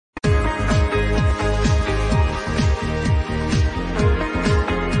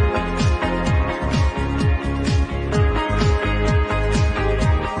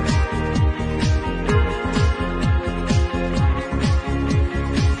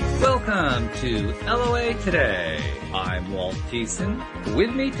on to LOA Today. I'm Walt Thiessen.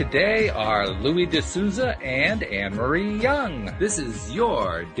 With me today are Louis D'Souza and Anne-Marie Young. This is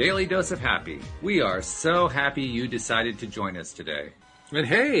your Daily Dose of Happy. We are so happy you decided to join us today. And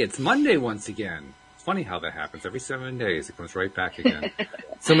hey, it's Monday once again. It's funny how that happens. Every 7 days, it comes right back again.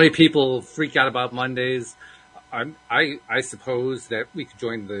 So many people freak out about Mondays. I suppose that we could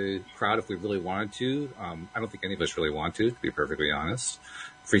join the crowd if we really wanted to. I don't think any of us really want to be perfectly honest.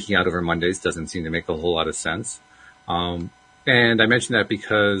 Freaking out over Mondays doesn't seem to make a whole lot of sense. And I mention that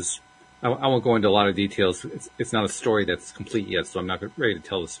because I won't go into a lot of details. It's not a story that's complete yet, so I'm not ready to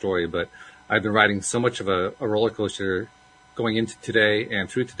tell the story. But I've been riding so much of a roller coaster going into today and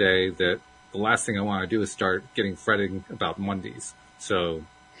through today that the last thing I want to do is start getting fretting about Mondays. So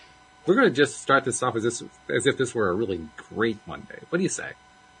we're going to just start this off as if this were a really great Monday. What do you say?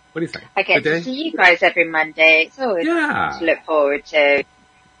 What do you think? I get to see you guys every Monday. It's always to look forward to.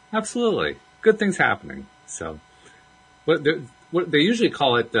 Absolutely. Good things happening. So what they usually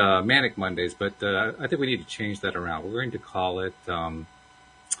call it Manic Mondays, but I think we need to change that around. We're going to call it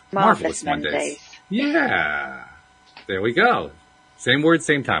Marvelous Mondays. Yeah. There we go. Same word,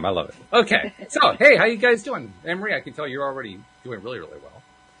 same time. I love it. Okay. So, hey, how you guys doing? Anne-Marie, I can tell you're already doing really, really well.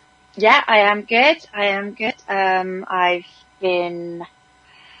 Yeah, I am good. I've been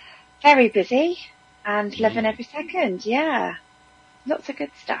very busy and loving every second. Yeah. Lots of good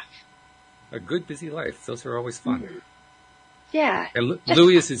stuff. A good, busy life. Those are always fun. Mm-hmm. Yeah. And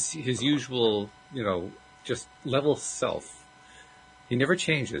Louis is his usual, just level self. He never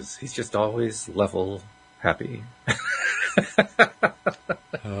changes. He's just always level happy.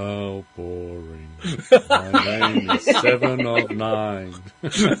 How boring. My name is 7 of 9.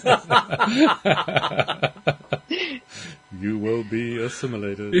 You will be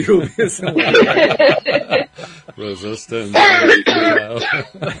assimilated. You will be assimilated. Resistance.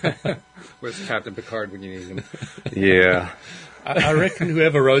 Where's Captain Picard when you need him? Yeah. I reckon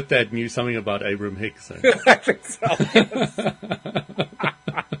whoever wrote that knew something about Abraham Hicks. I think so.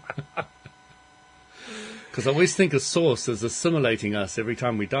 Because I always think a source is assimilating us every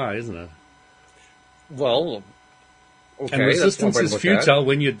time we die, isn't it? Well, okay. And resistance is futile.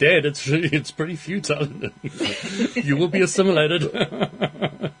 When you're dead, it's pretty futile, isn't it? You will be assimilated.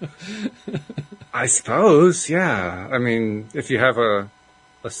 I suppose, yeah. I mean, if you have a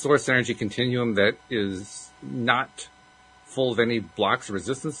source energy continuum that is not full of any blocks or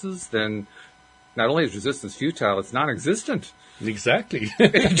resistances, then not only is resistance futile, it's non-existent. Exactly.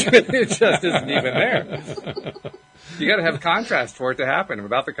 It just isn't even there. You got to have contrast for it to happen.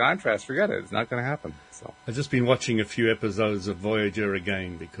 Without the contrast, forget it. It's not going to happen. So I've just been watching a few episodes of Voyager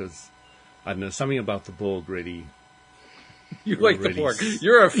again because I don't know something about the Borg really. You like really the Borg?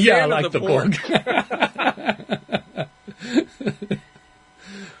 You're a fan of the Borg.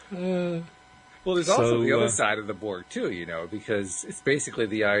 Well, there's also the other side of the Borg, too, because it's basically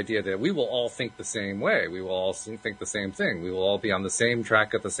the idea that we will all think the same way. We will all think the same thing. We will all be on the same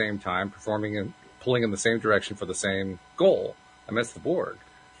track at the same time, performing and pulling in the same direction for the same goal. And that's the Borg.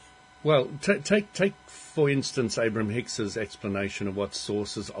 Well, take for instance, Abraham Hicks's explanation of what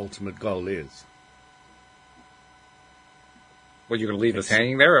Source's ultimate goal is. Well, you're going to leave us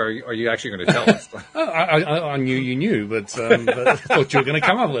hanging there, or are you actually going to tell us? I knew you knew, but I thought you were going to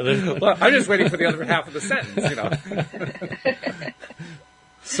come up with it. Well, I'm just waiting for the other half of the sentence,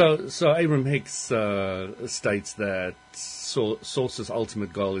 So Abraham Hicks states that Source's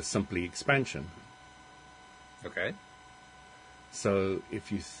ultimate goal is simply expansion. Okay. So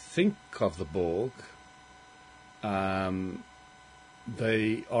if you think of the Borg,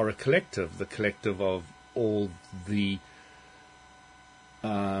 they are a collective, the collective of all the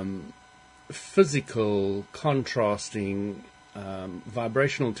physical, contrasting,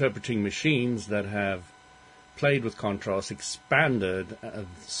 vibrational interpreting machines that have played with contrast, expanded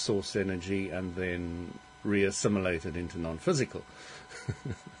source energy, and then re-assimilated into non-physical.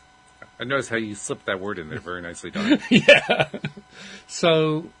 I notice how you slipped that word in there. Very nicely done. Yeah.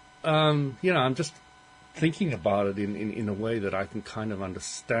 So, I'm just thinking about it in a way that I can kind of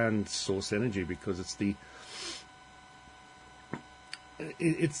understand source energy because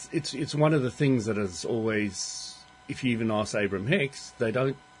it's one of the things that is always, if you even ask Abraham Hicks, they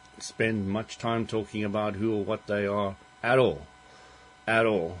don't spend much time talking about who or what they are at all.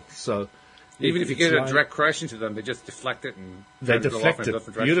 So even if you get a direct question to them, they just deflect it and they deflect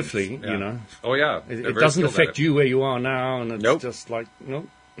it beautifully. Yeah. Oh yeah, it doesn't affect you where you are now, and it's just like nope.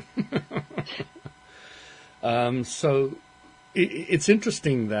 So it's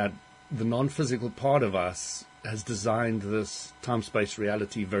interesting that the non-physical part of us has designed this time-space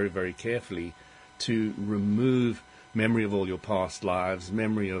reality very, very carefully to remove memory of all your past lives,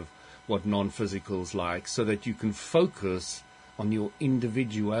 memory of what non-physical's like, so that you can focus on your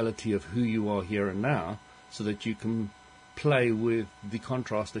individuality of who you are here and now, so that you can play with the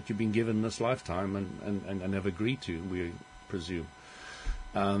contrast that you've been given this lifetime and have agreed to, we presume.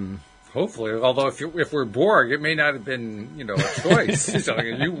 Hopefully, although if we're Borg, it may not have been, a choice. So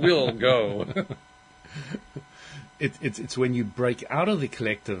you will go. It's when you break out of the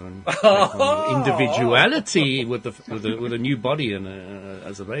collective and individuality with a new body and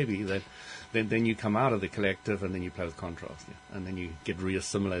as a baby, then you come out of the collective and then you play with contrast, and then you get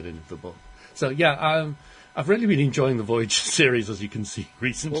reassimilated into the Borg. So I've really been enjoying the Voyager series, as you can see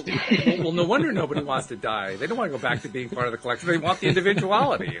recently. Well, no wonder nobody wants to die. They don't want to go back to being part of the collective. They want the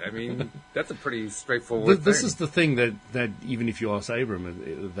individuality. I mean, that's a pretty straightforward thing. This is the thing that even if you ask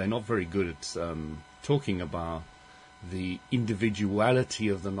Abram, they're not very good at talking about the individuality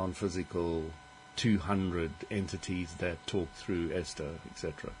of the non-physical 200 entities that talk through Esther,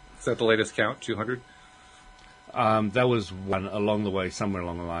 etc. Is that the latest count, 200? That was one along the way, somewhere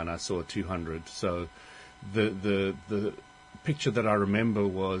along the line. I saw 200. So the picture that I remember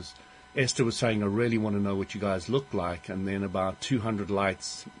was Esther was saying, "I really want to know what you guys look like," and then about 200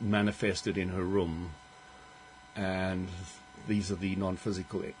 lights manifested in her room, and these are the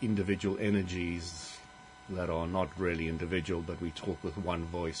non-physical individual energies that are not really individual, but we talk with one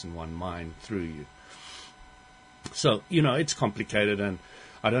voice and one mind through you. So, it's complicated, and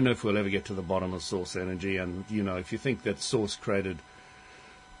I don't know if we'll ever get to the bottom of source energy. And, if you think that source created,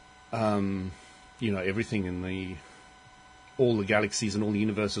 everything in all the galaxies and all the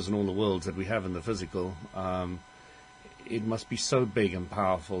universes and all the worlds that we have in the physical, it must be so big and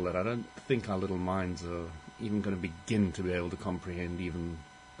powerful that I don't think our little minds are even going to begin to be able to comprehend even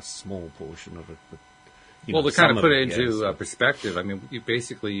a small portion of it. But, to kind of put it into perspective, I mean,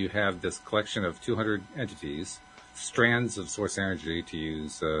 you have this collection of 200 entities, strands of source energy, to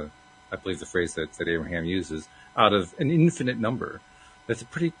use, I believe the phrase that Abraham uses, out of an infinite number. That's a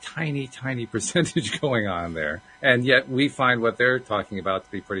pretty tiny, tiny percentage going on there. And yet we find what they're talking about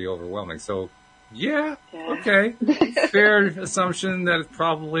to be pretty overwhelming. So, yeah. Okay. Fair assumption that it's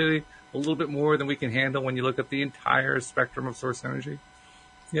probably a little bit more than we can handle when you look at the entire spectrum of source energy.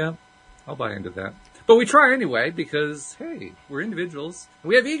 Yeah, I'll buy into that. But we try anyway because, hey, we're individuals.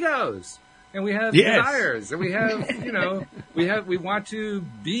 We have egos. And we have desires. And we have, we want to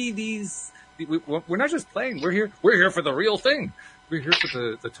be these. We're not just playing. We're here for the real thing. We're here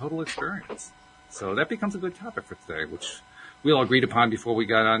for the total experience. So that becomes a good topic for today, which we all agreed upon before we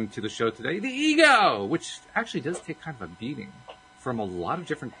got on to the show today. The ego, which actually does take kind of a beating from a lot of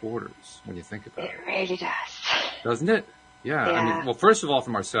different quarters when you think about it. It really does. Doesn't it? Yeah. I mean, well, first of all,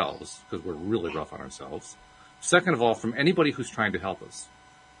 from ourselves, because we're really rough on ourselves. Second of all, from anybody who's trying to help us.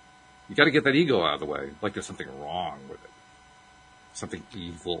 You got to get that ego out of the way, like there's something wrong with it, something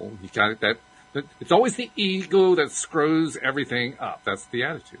evil. You got that. It's always the ego that screws everything up. That's the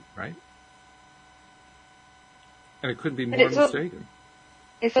attitude, right? And it couldn't be more mistaken.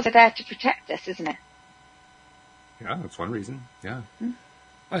 It's also there to protect us, isn't it? Yeah, that's one reason. Yeah.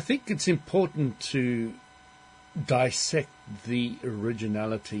 I think it's important to dissect the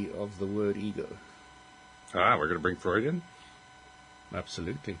originality of the word ego. We're going to bring Freud in?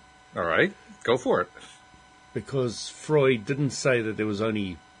 Absolutely. All right, go for it. Because Freud didn't say that there was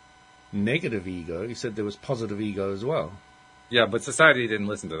only negative ego. He said there was positive ego as well. Yeah, but society didn't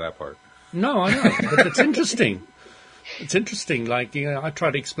listen to that part. No, I know, but it's interesting. It's interesting. Like, I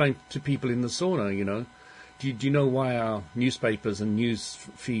try to explain to people in the sauna, do you know why our newspapers and news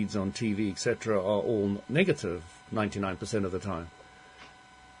feeds on TV, etc., are all negative 99% of the time?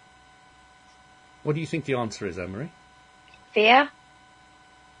 What do you think the answer is, Anne-Marie? Fear.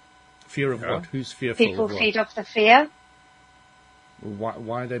 Fear of what? Who's fearful People of what? feed off the fear.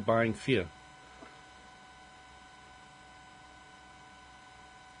 Why are they buying fear?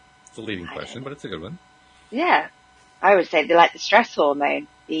 It's a leading question, but it's a good one. Yeah. I would say they like the stress hormone,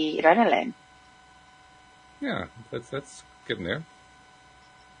 the adrenaline. Yeah, that's getting there.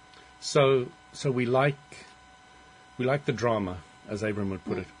 So we like the drama, as Abram would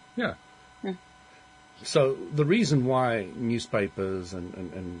put it. Yeah. So the reason why newspapers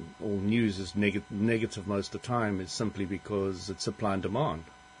and all news is negative most of the time is simply because it's supply and demand.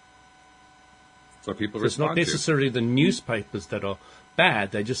 So people so it's not necessarily the newspapers that are bad.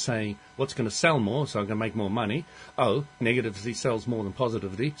 They're just saying, what's going to sell more, so I'm going to make more money. Oh, negativity sells more than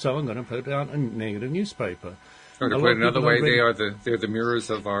positivity, so I'm going to put out a negative newspaper. Or to put it another way, they're the mirrors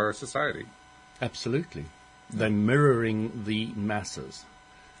of our society. Absolutely. They're mirroring the masses.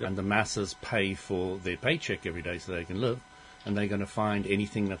 Yep. And the masses pay for their paycheck every day so they can live. And they're going to find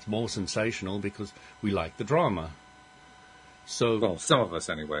anything that's more sensational because we like the drama. So, well, some of us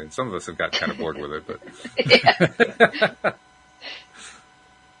anyway. Some of us have got kind of bored with it, but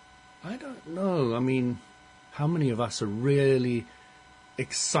I don't know. I mean, how many of us are really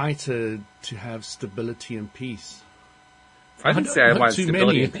excited to have stability and peace? I didn't say I want too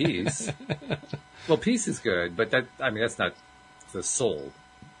stability many. and peace. Well, peace is good, but that's not the sole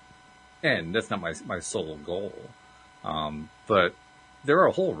end. That's not my sole goal. But there are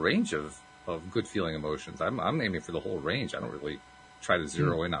a whole range of good feeling emotions. I'm aiming for the whole range. I don't really try to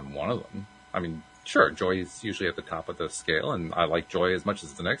zero in on one of them. I mean, sure, joy is usually at the top of the scale, and I like joy as much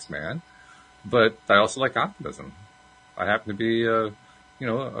as the next man. But I also like optimism. I happen to be, a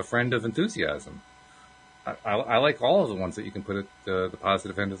friend of enthusiasm. I like all of the ones that you can put at the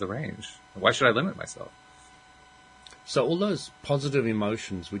positive end of the range. Why should I limit myself? So all those positive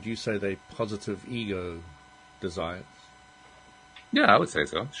emotions, would you say they're positive ego desires? Yeah, I would say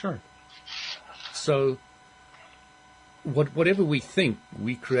so. Sure. So whatever we think,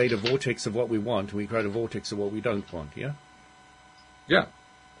 we create a vortex of what we want, and we create a vortex of what we don't want, yeah? Yeah.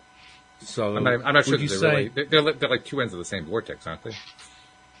 So I'm not sure would you that say they're like two ends of the same vortex, aren't they?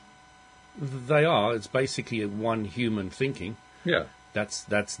 they are? It's basically one human thinking. Yeah. That's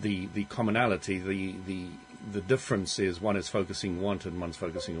the commonality. The difference is one is focusing wanted, and one's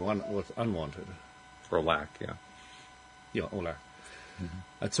focusing unwanted. Or lack, yeah. Yeah, or lack. Mm-hmm.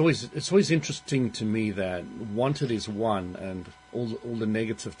 It's always interesting to me that wanted is one, and all the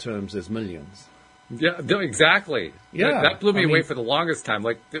negative terms there's millions. Yeah, exactly. Yeah, that blew me away for the longest time.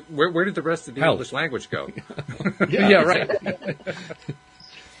 Like, where did the rest of the Help. English language go? Yeah, right.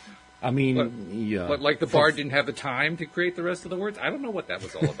 I mean, yeah. But like the bard didn't have the time to create the rest of the words? I don't know what that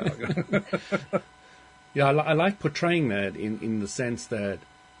was all about. Yeah, I like portraying that in the sense that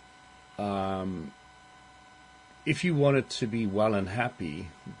if you want it to be well and happy,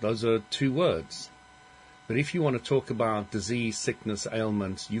 those are two words. But if you want to talk about disease, sickness,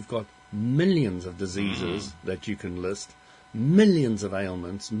 ailments, you've got millions of diseases that you can list, millions of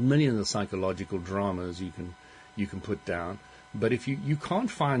ailments, millions of psychological dramas you can put down. But if you can't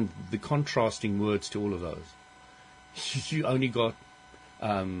find the contrasting words to all of those, you only got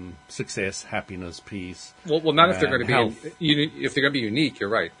success, happiness, peace. Well, not if they're going to health. be if they're going to be unique. You're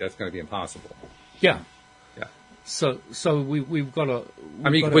right. That's going to be impossible. Yeah. Yeah. So we've got to.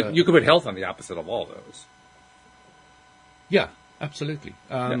 You could put health on the opposite of all those. Yeah, absolutely.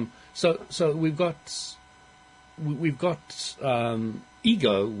 So we've got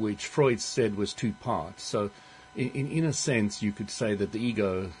ego, which Freud said was two parts. So in a sense, you could say that the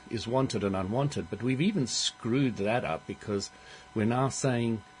ego is wanted and unwanted, but we've even screwed that up because we're now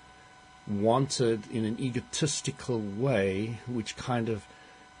saying wanted in an egotistical way, which kind of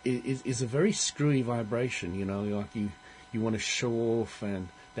is a very screwy vibration. You know, like you want to show off, and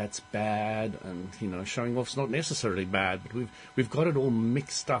that's bad, and showing off's not necessarily bad, but we've got it all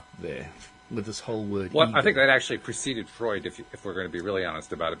mixed up there with this whole word. Well, ego. I think that actually preceded Freud, if we're going to be really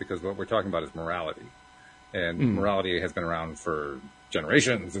honest about it, because what we're talking about is morality. And morality has been around for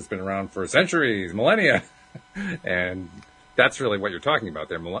generations. It's been around for centuries, millennia. And that's really what you're talking about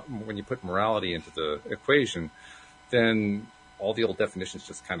there. When you put morality into the equation, then all the old definitions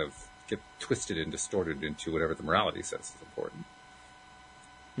just kind of get twisted and distorted into whatever the morality says is important.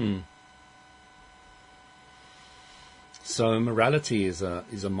 So morality is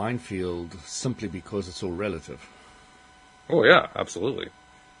a minefield simply because it's all relative. Oh, yeah, absolutely.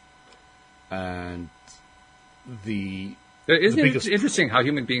 And Isn't the it biggest interesting how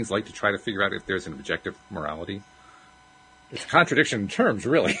human beings like to try to figure out if there's an objective morality? It's a contradiction in terms,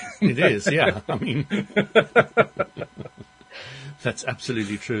 really. It is, yeah. I mean, that's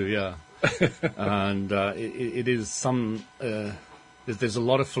absolutely true, yeah. And it is some. There's a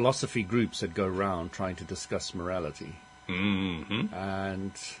lot of philosophy groups that go around trying to discuss morality. Mm-hmm.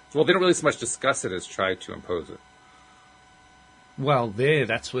 And well, they don't really so much discuss it as try to impose it. Well,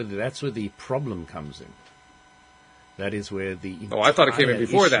 that's where the problem comes in. That is where the I thought it came in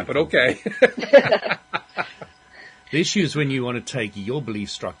before that, but okay. The issue is when you want to take your belief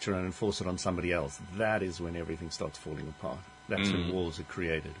structure and enforce it on somebody else. That is when everything starts falling apart. That's when wars are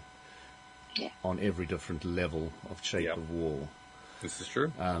created. Yeah. On every different level of shape of war. This is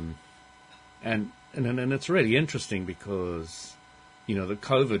true. And it's really interesting because, the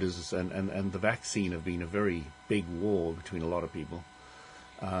COVID is and the vaccine have been a very big war between a lot of people.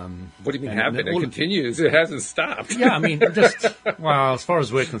 What do you mean happened? It continues. It hasn't stopped. Yeah, I mean, as far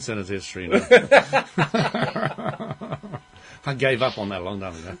as we're concerned, it's history. I gave up on that a long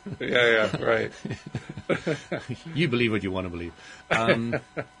time ago. Yeah, right. You believe what you want to believe.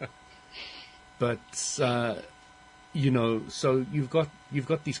 But so you've got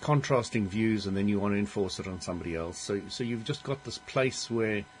these contrasting views, and then you want to enforce it on somebody else. So you've just got this place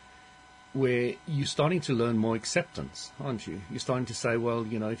where you're starting to learn more acceptance, aren't you? You're starting to say, well,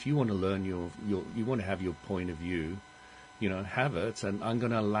 if you want to learn you want to have your point of view, have it, and I'm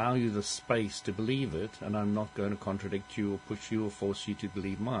going to allow you the space to believe it, and I'm not going to contradict you or push you or force you to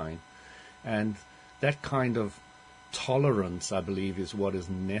believe mine. And that kind of tolerance, I believe, is what is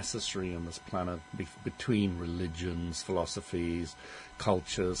necessary on this planet between religions, philosophies,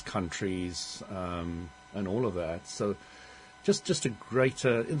 cultures, countries, and all of that. So just a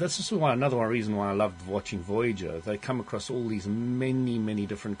greater... This is another reason why I loved watching Voyager. They come across all these many, many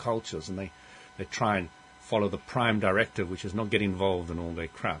different cultures, and they try and follow the prime directive, which is not get involved in all their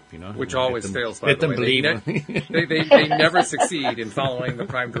crap, Which always fails, by the way. They never succeed in following the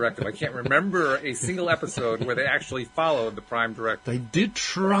prime directive. I can't remember a single episode where they actually followed the prime directive. They did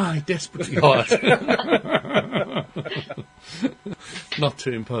try desperately hard not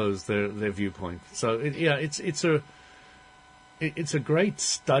to impose their viewpoint. So, it's a great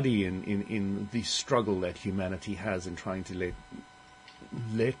study in the struggle that humanity has in trying to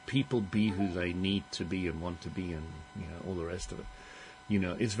let people be who they need to be and want to be, and all the rest of it.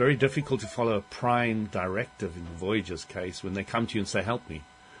 It's very difficult to follow a prime directive in Voyager's case when they come to you and say, help me.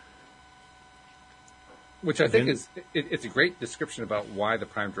 Which I think it's a great description about why the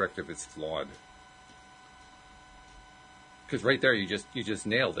prime directive is flawed. Because right there you just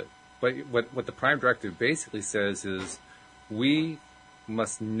nailed it. But what the prime directive basically says is we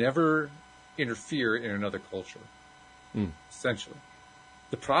must never interfere in another culture, essentially.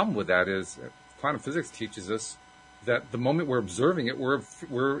 The problem with that is quantum physics teaches us that the moment we're observing it, we're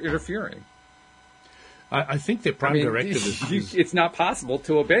interfering. I think the prime directive is... It's not possible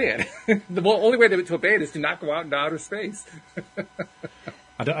to obey it. The only way to obey it is to not go out into outer space.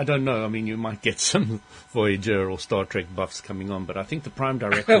 I don't know. I mean, you might get some Voyager or Star Trek buffs coming on, but I think the prime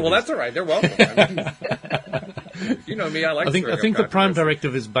directive... Well, that's all right. They're welcome. You know me. I think the prime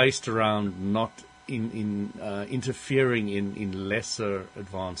directive is based around not... interfering in lesser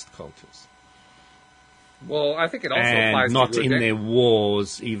advanced cultures. Well, I think it also applies to not in their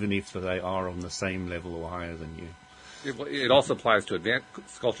wars, even if they are on the same level or higher than you. It also applies to advanced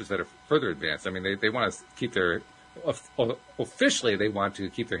cultures that are further advanced. I mean, they want to keep their... Officially, they want to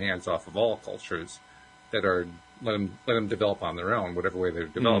keep their hands off of all cultures that are... Let them develop on their own, whatever way they're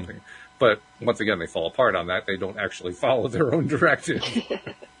developing. But once again, they fall apart on that. They don't actually follow their own directive.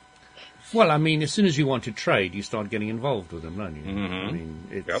 Well, I mean, as soon as you want to trade, you start getting involved with them, don't you? Mm-hmm. I mean,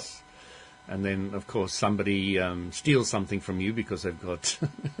 it's... And then, of course, somebody steals something from you because they've got...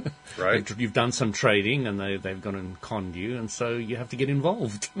 Right. You've done some trading and they've gone and conned you, and so you have to get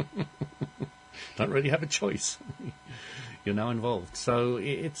involved. Don't really have a choice. You're now involved. So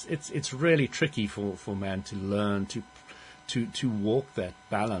it's really tricky for man to learn to walk that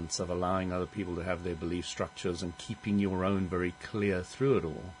balance of allowing other people to have their belief structures and keeping your own very clear through it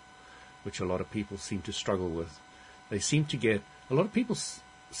all, which a lot of people seem to struggle with. A lot of people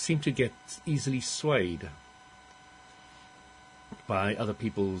seem to get easily swayed by other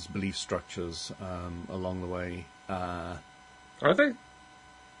people's belief structures along the way. Are they?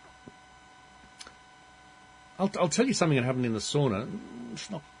 I'll tell you something that happened in the sauna.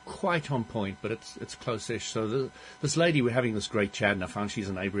 It's not quite on point, but it's close-ish. So this lady, we're having this great chat, and I found she's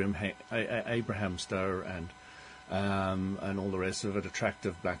an Abrahamster and all the rest of it,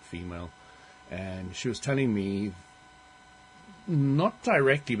 attractive black female. And she was telling me, not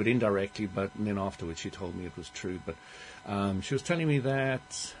directly, but indirectly, and then afterwards she told me it was true, but she was telling me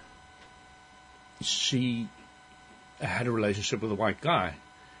that she had a relationship with a white guy,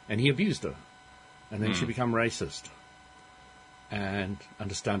 and he abused her. And then she became racist. And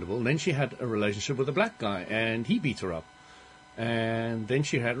understandable. And then she had a relationship with a black guy, and he beat her up. And then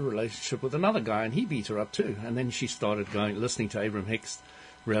she had a relationship with another guy, and he beat her up too. And then she started listening to Abraham Hicks,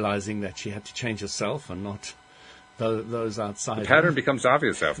 realizing that she had to change herself and not those outside. The pattern becomes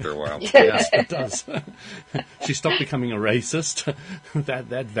obvious after a while. Yes, it does. She stopped becoming a racist.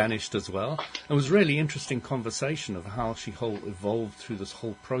 that vanished as well. It was a really interesting conversation of how she evolved through this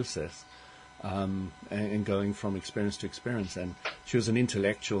whole process. And going from experience to experience. And she was an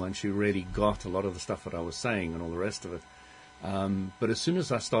intellectual, and she really got a lot of the stuff that I was saying and all the rest of it. But as soon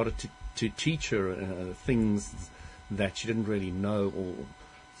as I started to teach her things that she didn't really know or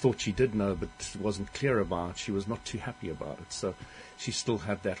thought she did know but wasn't clear about, she was not too happy about it. So she still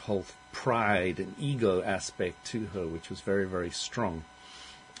had that whole pride and ego aspect to her, which was very, very strong,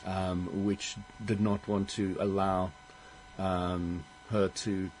 which did not want to allow her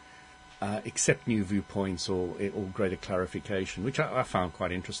to accept new viewpoints or greater clarification, which I found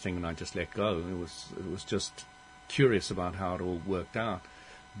quite interesting, and I just let go. It was just curious about how it all worked out.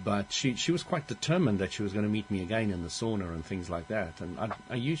 But she was quite determined that she was going to meet me again in the sauna and things like that. And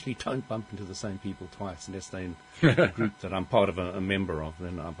I usually don't bump into the same people twice unless they're in a group that I'm part of a member of.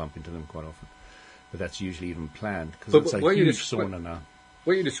 Then I bump into them quite often. But that's usually even planned because it's a huge sauna now.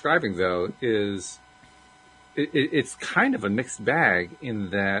 What you're describing, though, is it's kind of a mixed bag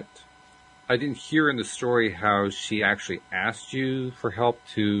in that I didn't hear in the story how she actually asked you for help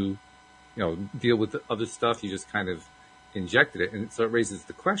to, deal with the other stuff. You just kind of injected it. And so it raises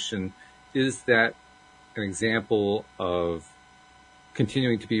the question, is that an example of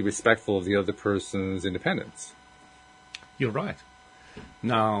continuing to be respectful of the other person's independence? You're right.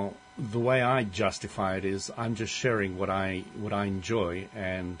 Now, the way I justify it is I'm just sharing what I enjoy,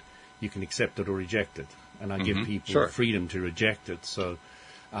 and you can accept it or reject it. And I give people freedom to reject it. So,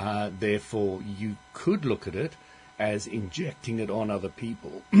 therefore, you could look at it as injecting it on other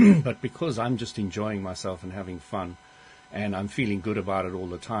people. But because I'm just enjoying myself and having fun, and I'm feeling good about it all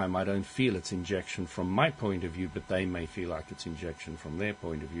the time, I don't feel it's injection from my point of view, but they may feel like it's injection from their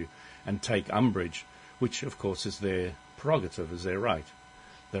point of view and take umbrage, which, of course, is their prerogative, is their right.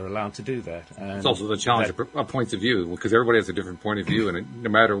 They're allowed to do that. And it's also the challenge of points of view, because everybody has a different point of view, and no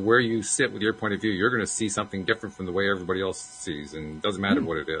matter where you sit with your point of view, you're going to see something different from the way everybody else sees, and it doesn't matter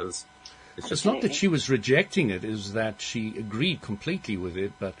what it is. It's not that she was rejecting it, is that she agreed completely with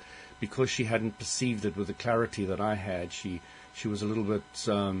it, but because she hadn't perceived it with the clarity that I had, she was a little bit,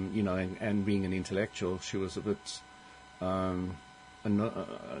 and being an intellectual, she was a bit,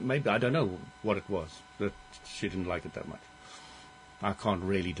 maybe, I don't know what it was, but she didn't like it that much. I can't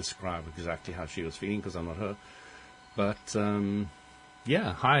really describe exactly how she was feeling because I'm not her. But,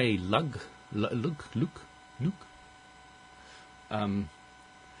 hi, Luke.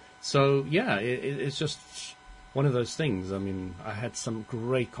 So, yeah, it's just one of those things. I mean, I had some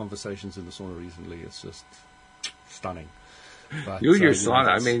great conversations in the sauna recently. It's just stunning. But, you and your sauna,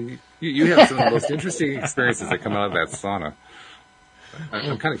 I mean, you have some of the most interesting experiences that come out of that sauna.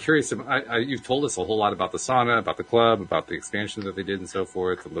 I'm kind of curious. You've told us a whole lot about the sauna, about the club, about the expansion that they did and so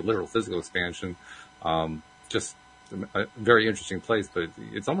forth, the literal physical expansion. Just a very interesting place, but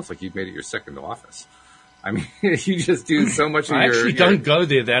it's almost like you've made it your second office. I mean, you just do so much of I actually don't go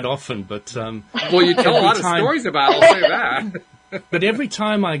there that often, but... well, you tell a lot of stories about it, I'll say that. But every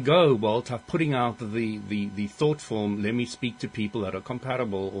time I go, Walt, I'm putting out the thought form, let me speak to people that are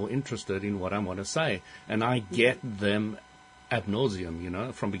compatible or interested in what I want to say. And I get them ad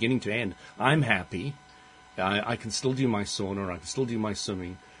nauseum, from beginning to end. I'm happy. I can still do my sauna. I can still do my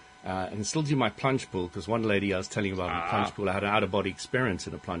swimming. I can still do my plunge pool, because one lady I was telling you about in the plunge pool, I had an out-of-body experience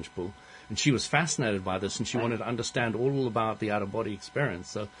in a plunge pool. And she was fascinated by this, and she wanted to understand all about the out-of-body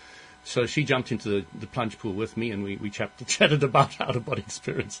experience. So she jumped into the plunge pool with me, and we chatted about out-of-body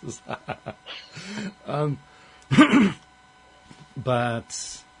experiences.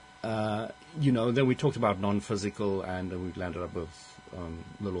 But... then we talked about non-physical, and then we landed up with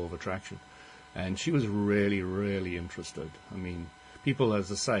the law of attraction. And she was really, really interested. I mean, people,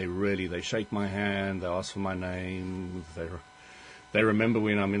 as I say, really, they shake my hand, they ask for my name, they remember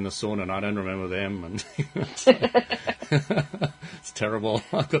when I'm in the sauna, and I don't remember them, and it's terrible.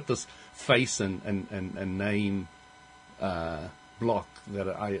 I've got this face and name block that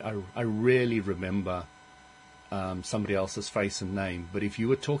I really remember somebody else's face and name. But if you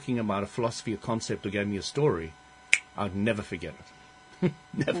were talking about a philosophy or concept or gave me a story, I'd never forget it.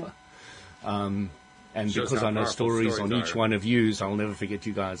 Never. And because I know stories on each one of yous, I'll never forget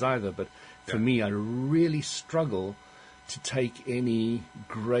you guys either. But for me, I really struggle to take any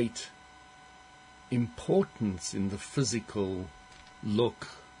great importance in the physical look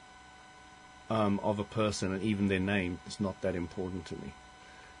of a person, and even their name is not that important to me.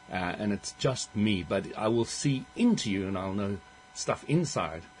 And it's just me, but I will see into you and I'll know stuff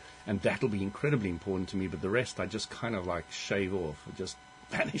inside, and that'll be incredibly important to me, but the rest I just kind of like shave off. It just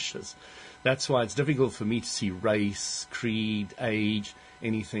vanishes. That's why it's difficult for me to see race, creed, age,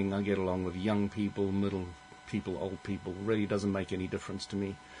 anything. I get along with young people, middle people, old people. It really doesn't make any difference to me.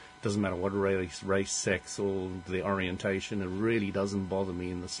 It doesn't matter what race, sex, or the orientation. It really doesn't bother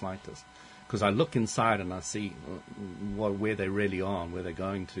me in the slightest. Because I look inside and I see where they really are and where they're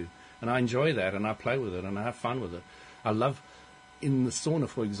going to. And I enjoy that, and I play with it, and I have fun with it. I love, in the sauna,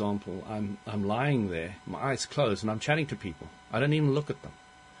 for example, I'm lying there, my eyes closed, and I'm chatting to people. I don't even look at them.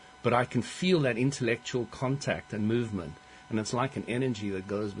 But I can feel that intellectual contact and movement, and it's like an energy that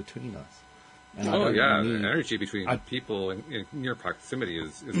goes between us. And the energy between people in near proximity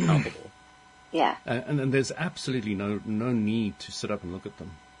is palpable. Yeah. And there's absolutely no need to sit up and look at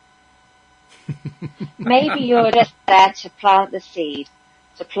them. Maybe you're just there to plant the seed,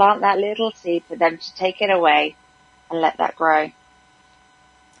 to plant that little seed for them to take it away let that grow.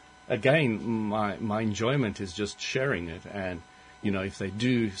 Again, my enjoyment is just sharing it, and if they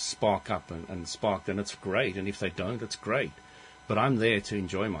do spark up and spark, then it's great, and if they don't, it's great. But I'm there to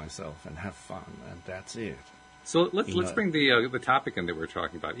enjoy myself and have fun, and that's it. So let's bring the topic in that we're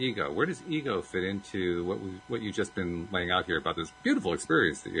talking about, ego. Where does ego fit into what you've just been laying out here about this beautiful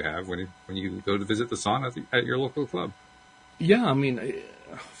experience that you have when you go to visit the sauna at your local club? Yeah, I mean,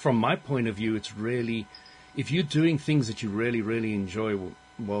 from my point of view, it's really, if you're doing things that you really, really enjoy,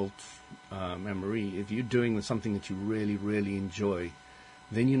 Walt and Marie, if you're doing something that you really, really enjoy,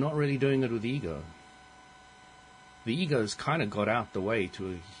 then you're not really doing it with ego. The ego's kind of got out the way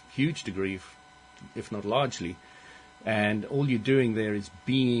to a huge degree, if not largely, and all you're doing there is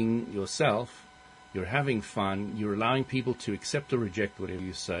being yourself. You're having fun. You're allowing people to accept or reject whatever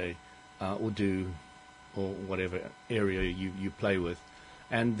you say or do, or whatever area you play with,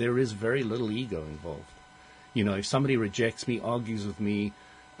 and there is very little ego involved. If somebody rejects me, argues with me,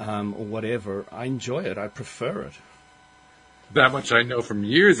 or whatever, I enjoy it. I prefer it. That much I know from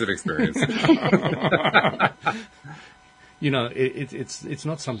years of experience. It's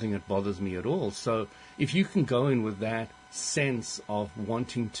not something that bothers me at all. So if you can go in with that sense of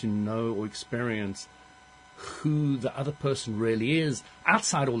wanting to know or experience who the other person really is,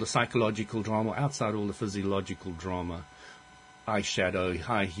 outside all the psychological drama, outside all the physiological drama, eyeshadow,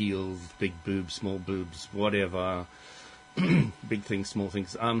 high heels, big boobs, small boobs, whatever, big things, small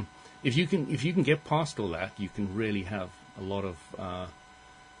things. If you can get past all that, you can really have a lot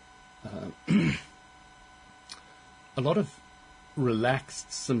of relaxed,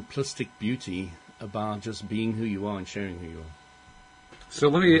 simplistic beauty about just being who you are and sharing who you are. So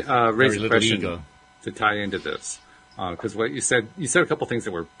let me raise a question ego to tie into this, because what you said a couple things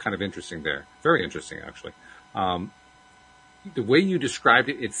that were kind of interesting there, very interesting actually. The way you described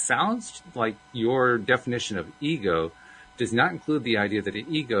it, it sounds like your definition of ego does not include the idea that the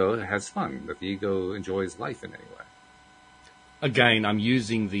ego has fun, that the ego enjoys life in any way. Again, I'm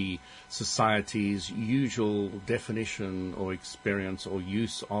using the society's usual definition or experience or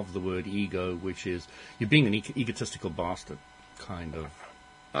use of the word ego, which is you're being an egotistical bastard, kind of.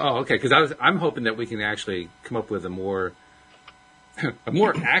 Oh, okay. Because I'm hoping that we can actually come up with a more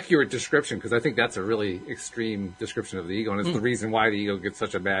accurate description, because I think that's a really extreme description of the ego, and it's the reason why the ego gets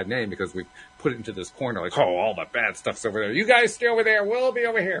such a bad name, because we put it into this corner like, oh, all the bad stuff's over there. You guys stay over there. We'll be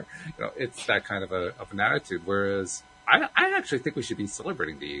over here. It's that kind of an attitude. Whereas I actually think we should be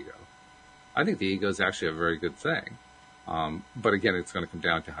celebrating the ego. I think the ego is actually a very good thing. But again, it's going to come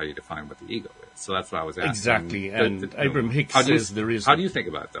down to how you define what the ego is. So that's what I was asking. Exactly. And Abraham Hicks says there is. How do you think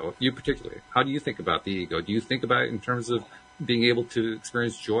about it, though? You particularly. How do you think about the ego? Do you think about it in terms of being able to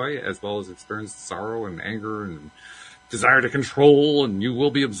experience joy as well as experience sorrow and anger and desire to control, and you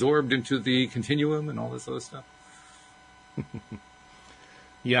will be absorbed into the continuum and all this other stuff?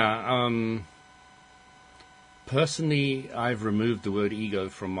 Yeah. Personally, I've removed the word ego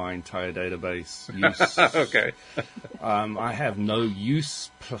from my entire database use. Okay. I have no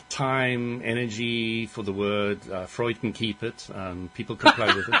use, time, energy for the word. Freud can keep it. People can play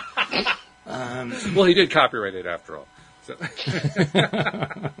with it. Well, he did copyright it after all. So.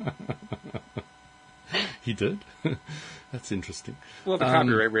 He did? That's interesting. Well, the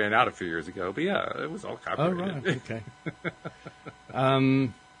copyright ran out a few years ago, but yeah, it was all copyrighted. Oh, right, okay.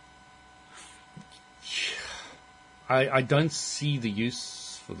 I don't see the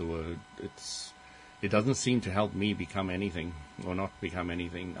use for the word. It doesn't seem to help me become anything or not become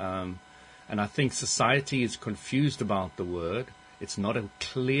anything. And I think society is confused about the word. It's not a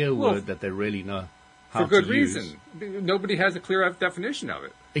clear word that they really know how to use. For good reason. Nobody has a clear definition of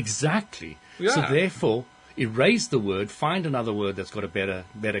it. Exactly. Yeah. So therefore, erase the word, find another word that's got a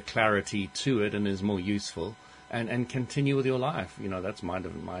better clarity to it and is more useful, and continue with your life. That's my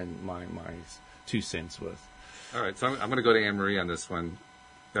 2 cents worth. All right, so I'm going to go to Anne-Marie on this one.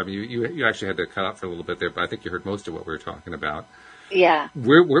 I mean, you actually had to cut out for a little bit there, but I think you heard most of what we were talking about. Yeah.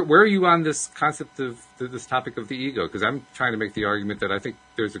 Where are you on this concept of this topic of the ego? Because I'm trying to make the argument that I think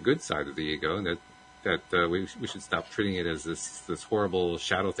there's a good side of the ego, and that we should stop treating it as this horrible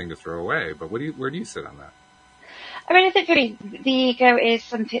shadow thing to throw away. But where do you sit on that? I mean, I think really the ego is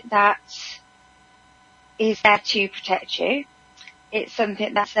something that is there to protect you. It's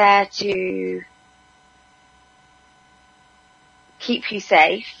something that's there to keep you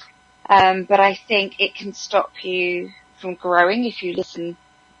safe, but I think it can stop you from growing if you listen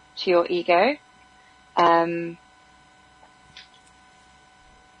to your ego, and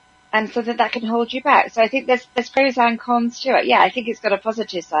so that can hold you back. So I think there's pros and cons to it. Yeah, I think it's got a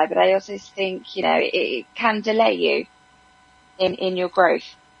positive side, but I also think it can delay you in your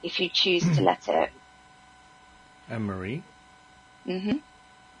growth if you choose to let it. Anne-Marie, Mm-hmm.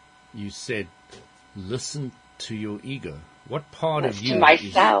 you said, listen to your ego. What part That's of you to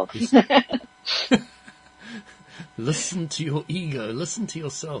myself. is listen to your ego, listen to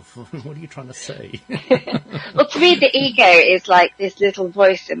yourself. What are you trying to say? Well, to me, the ego is like this little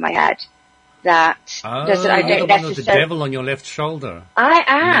voice in my head that doesn't. I you're the don't one with the necessarily. devil on your left shoulder. I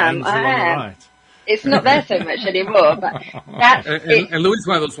And the am. angel I on the am. right. It's not there so much anymore, but that's it. And Louis is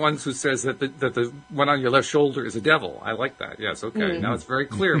one of those ones who says that the one on your left shoulder is a devil. I like that. Yes, okay. Now it's very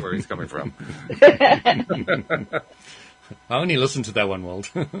clear where he's coming from. I only listened to that one, Walt.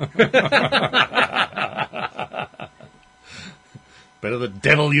 Better the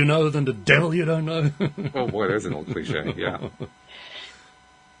devil you know than the devil you don't know. Oh boy, there's an old cliche. Yeah.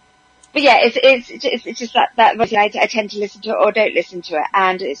 But yeah, it's just that voice I tend to listen to it or don't listen to it,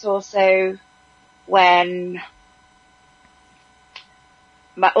 and it's also when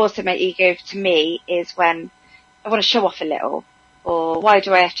my ego to me is when I want to show off a little, or why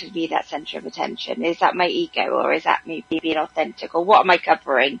do I have to be that centre of attention? Is that my ego, or is that me being authentic, or what am I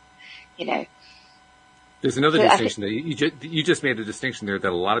covering? You know. There's another distinction that you just made a distinction there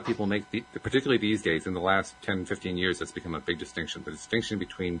that a lot of people make, particularly these days. In the last 10, 15 years, that's become a big distinction. The distinction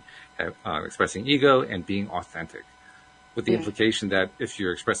between expressing ego and being authentic, with the implication that if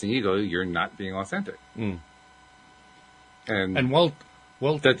you're expressing ego, you're not being authentic. Mm. And Walt,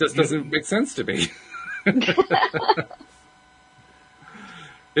 that just doesn't make sense to me.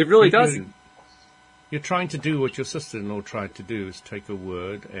 It really doesn't. You're trying to do what your sister-in-law tried to do, is take a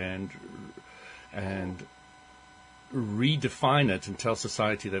word and redefine it and tell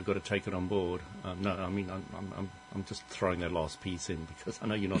society they've got to take it on board. No, I mean, I'm just throwing that last piece in because I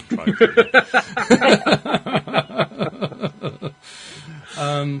know you're not trying to.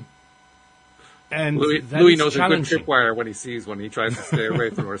 And Louis knows a good tripwire when he sees one. He tries to stay away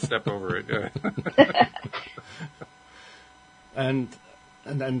from or step over it. And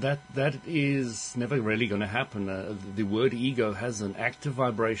that is never really going to happen. The word ego has an active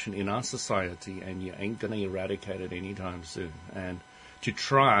vibration in our society, and you ain't going to eradicate it anytime soon. And to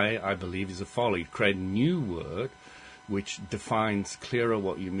try, I believe, is a folly. Create a new word which defines clearer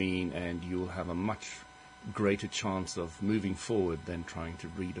what you mean, and you'll have a much greater chance of moving forward than trying to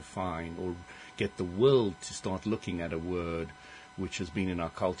redefine or get the world to start looking at a word which has been in our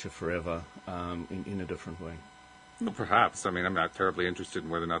culture forever in a different way. Well, perhaps. I mean, I'm not terribly interested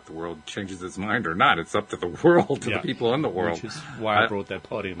in whether or not the world changes its mind or not. It's up to the world, to the people in the world. Which is why I brought that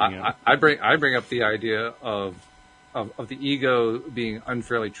part in. I bring up the idea of the ego being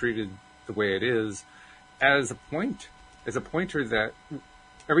unfairly treated the way it is as a pointer that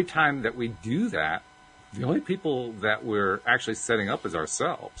every time that we do that, the only people that we're actually setting up is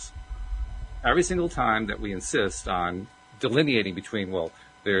ourselves. Every single time that we insist on delineating between, well,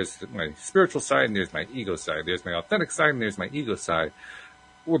 there's my spiritual side and there's my ego side. There's my authentic side and there's my ego side.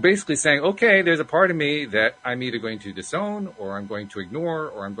 We're basically saying, okay, there's a part of me that I'm either going to disown or I'm going to ignore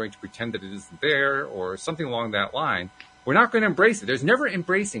or I'm going to pretend that it isn't there or something along that line. We're not going to embrace it. There's never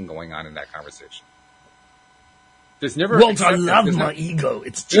embracing going on in that conversation. There's never. Walt, I love my ego.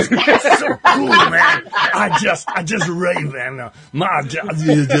 It's just so cool, man. I just rave, man. I'm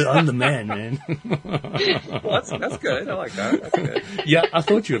the man. Well, that's good. I like that. That's good. Yeah, I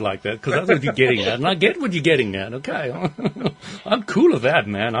thought you'd like that because that's what you're getting at, and I get what you're getting at. Okay, I'm cool with that,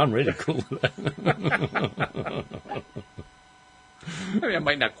 man. I'm really cool with that. I mean, I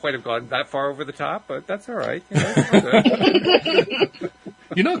might not quite have gone that far over the top, but that's all right. You know, it's good.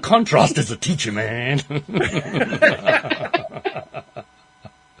 You know, contrast is a teacher, man.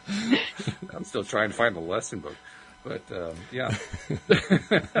 I'm still trying to find the lesson book, but yeah.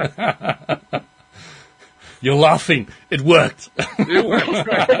 You're laughing. It worked. It worked.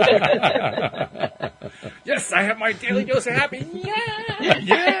 Right? Yes, I have my daily dose of happy. Yeah,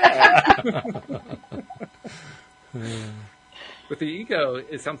 yeah. But the ego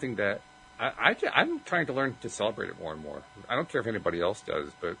is something that I'm trying to learn to celebrate it more and more. I don't care if anybody else does,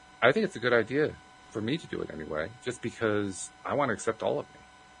 but I think it's a good idea for me to do it anyway, just because I want to accept all of me.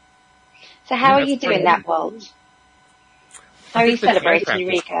 So how are you doing that, Walt? How are you celebrating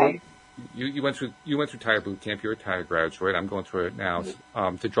your ego? You went through Taya boot camp. You're a Taya graduate. I'm going through it now.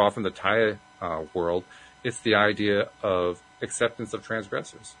 To draw from the Taya world, it's the idea of acceptance of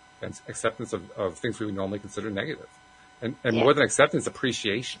transgressors and acceptance of things we would normally consider negative. And more than acceptance,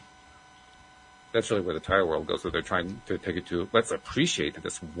 appreciation. That's really where the Tire world goes, where they're trying to take it to, let's appreciate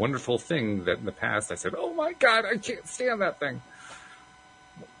this wonderful thing that in the past I said, oh my God, I can't stand that thing.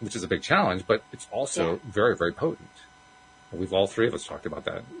 Which is a big challenge, but it's also very, very potent. And we've all three of us talked about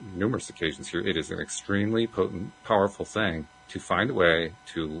that numerous occasions here. It is an extremely potent, powerful thing to find a way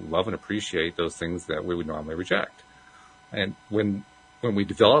to love and appreciate those things that we would normally reject. And when we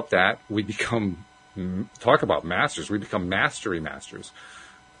develop that, we become, talk about masters, we become mastery masters.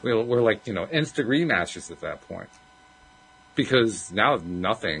 We're like, nth degree masters at that point. Because now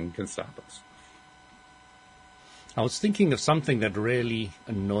nothing can stop us. I was thinking of something that really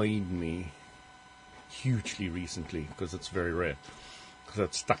annoyed me hugely recently, because it's very rare. Because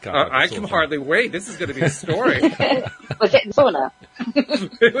it stuck out. I can hardly wait. This is going to be a story. Was it in sauna?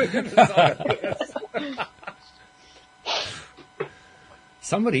 It was in the sauna.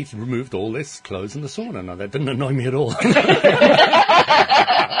 Somebody removed all this clothes in the sauna. No, that didn't annoy me at all.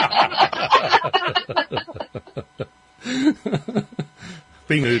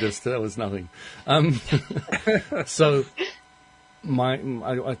 Being Buddhist, that was nothing. So,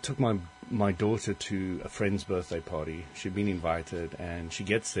 I took my daughter to a friend's birthday party. She'd been invited, and she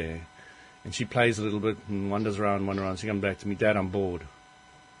gets there, and she plays a little bit and wanders around. She comes back to me, Dad, I'm bored.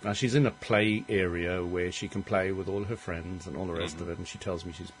 Now, she's in a play area where she can play with all her friends and all the rest of it, and she tells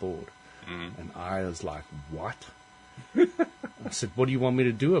me she's bored. And I was like, what? I said, what do you want me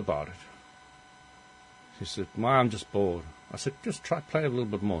to do about it? She said, Ma, I'm just bored. I said, just try play a little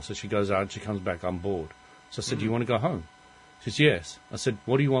bit more. So she goes out and she comes back, I'm bored. So I said, do you want to go home? She says, yes. I said,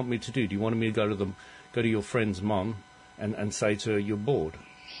 what do you want me to do? Do you want me to go to your friend's mom and say to her, you're bored?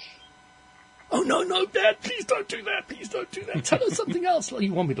 Oh, no, Dad, please don't do that. Please don't do that. Tell her something else. Like,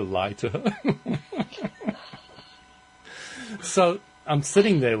 you want me to lie to her? So I'm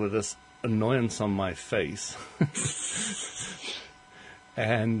sitting there with this annoyance on my face.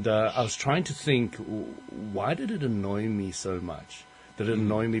 And I was trying to think, why did it annoy me so much? Did it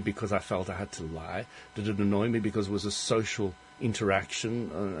annoy me because I felt I had to lie? Did it annoy me because it was a social interaction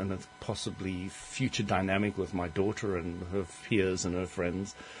and a possibly future dynamic with my daughter and her peers and her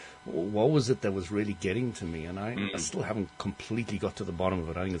friends? What was it that was really getting to me? And I still haven't completely got to the bottom of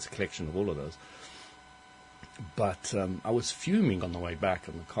it. I think it's a collection of all of those. But I was fuming on the way back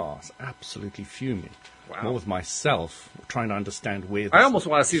in the car. I was absolutely fuming. Wow. More with myself, trying to understand where this I almost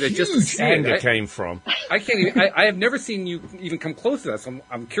want to see that just to see anger it. came from. I can't even, I have never seen you even come close to that, so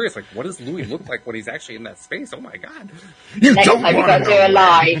I'm curious, like, what does Louis look like when he's actually in that space? Oh my God. You Next don't time you want got to to do a know.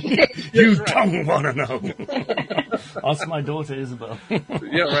 live. You don't want to know. Ask my daughter, Isabel.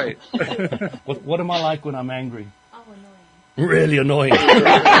 Yeah, right. What am I like when I'm angry? Oh, annoying. Really annoying.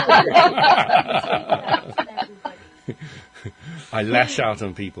 I lash out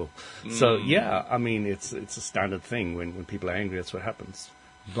on people. So, yeah, I mean, it's a standard thing. When people are angry, that's what happens.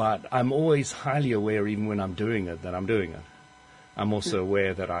 But I'm always highly aware, even when I'm doing it, that I'm doing it. I'm also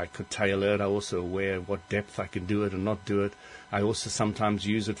aware that I could tailor it. I'm also aware what depth I can do it and not do it. I also sometimes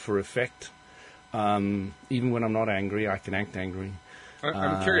use it for effect. Even when I'm not angry, I can act angry.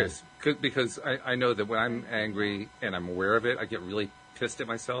 I'm curious, because I know that when I'm angry and I'm aware of it, I get really pissed at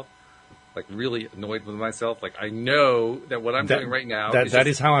myself. Like really annoyed with myself. Like I know that what I'm doing right now that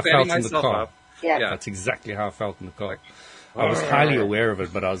is how I felt in the car. Yeah. That's exactly how I felt in the car. I was highly aware of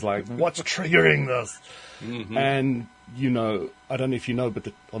it, but I was like, what's triggering this? Mm-hmm. And, I don't know if you know,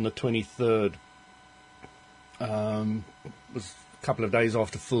 but on the 23rd, was a couple of days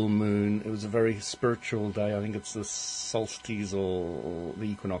after full moon. It was a very spiritual day. I think it's the solstice or the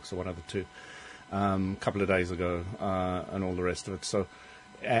equinox or one of the two. A couple of days ago, and all the rest of it. So,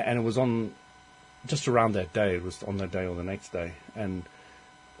 and it was on just around that day. It was on that day or the next day, and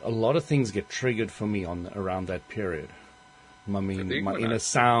a lot of things get triggered for me around that period. I mean, my inner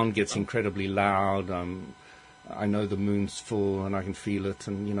sound gets incredibly loud. I know the moon's full, and I can feel it,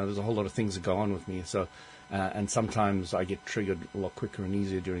 and there's a whole lot of things that go on with me. So, and sometimes I get triggered a lot quicker and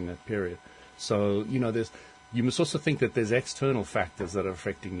easier during that period. So, you must also think that there's external factors that are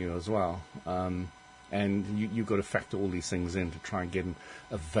affecting you as well. And you've got to factor all these things in to try and get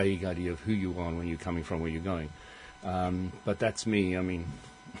a vague idea of who you are and where you're coming from, where you're going. But that's me. I mean,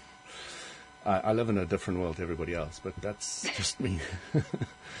 I live in a different world to everybody else, but that's just me.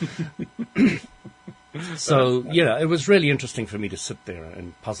 So, it was really interesting for me to sit there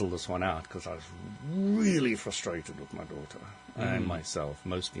and puzzle this one out because I was really frustrated with my daughter and myself,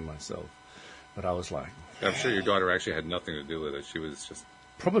 mostly myself. But I was like... I'm sure your daughter actually had nothing to do with it. She was just...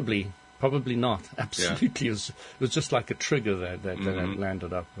 Probably not. Absolutely. Yeah. It was just like a trigger that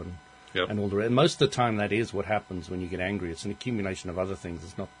landed up and all the rest. Most of the time that is what happens when you get angry. It's an accumulation of other things.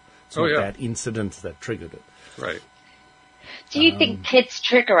 It's not that incident that triggered it. Right. Do you think kids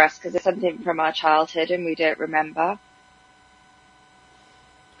trigger us because it's something from our childhood and we don't remember?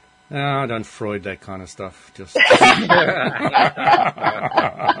 No, I don't Freud that kind of stuff. Just...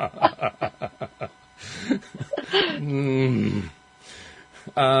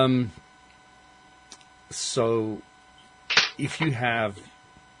 So, if you have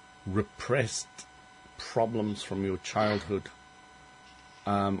repressed problems from your childhood,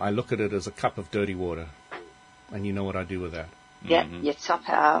 I look at it as a cup of dirty water. And you know what I do with that? Yeah, you top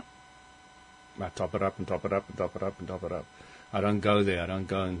it up. I top it up and top it up and top it up and top it up. I don't go there. I don't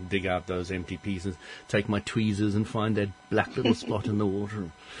go and dig out those empty pieces, take my tweezers and find that black little spot in the water.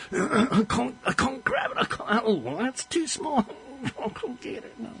 I can't grab it. I can't. Oh, that's too small. I can't get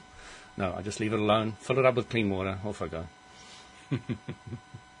it. No, I just leave it alone, fill it up with clean water, off I go.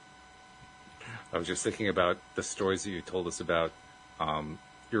 I was just thinking about the stories that you told us about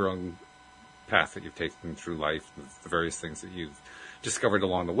your own path that you've taken through life, the various things that you've discovered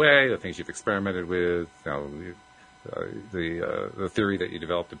along the way, the things you've experimented with, the theory that you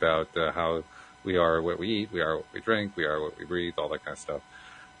developed about how we are what we eat, we are what we drink, we are what we breathe, all that kind of stuff.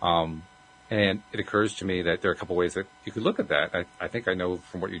 And it occurs to me that there are a couple ways that you could look at that. I think I know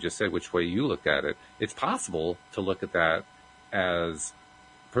from what you just said which way you looked at it. It's possible to look at that as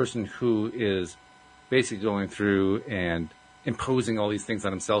a person who is basically going through and imposing all these things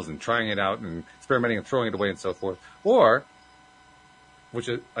on themselves and trying it out and experimenting and throwing it away and so forth. Or, which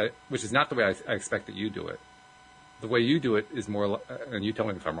is not the way I expect that you do it. The way you do it is more, and you tell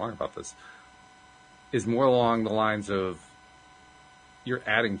me if I'm wrong about this, is more along the lines of you're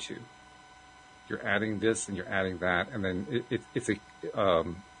adding to. You're adding this and you're adding that, and then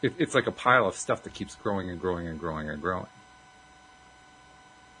it's like a pile of stuff that keeps growing and growing and growing and growing.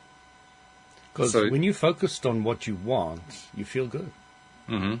 Because when you focused on what you want, you feel good.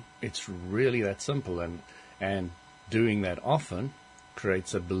 Mm-hmm. It's really that simple, and doing that often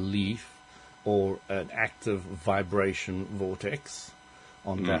creates a belief or an active vibration vortex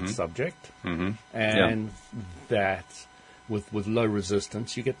on that subject, and that with low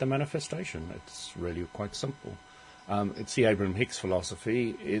resistance, you get the manifestation. It's really quite simple. It's the Abraham Hicks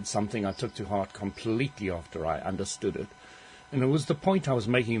philosophy. It's something I took to heart completely after I understood it. And it was the point I was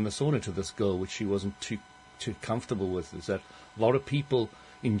making in the sauna to this girl, which she wasn't too comfortable with, is that a lot of people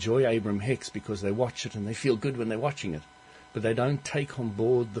enjoy Abraham Hicks because they watch it and they feel good when they're watching it. But they don't take on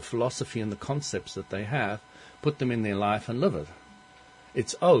board the philosophy and the concepts that they have, put them in their life and live it.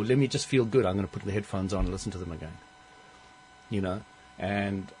 It's, let me just feel good. I'm going to put the headphones on and listen to them again.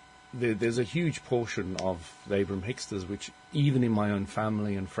 And there's a huge portion of the Abraham Hicksters, which even in my own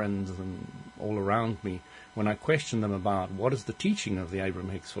family and friends and all around me, when I question them about what is the teaching of the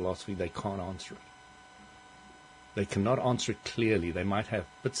Abraham Hicks philosophy, they can't answer it. They cannot answer it clearly. They might have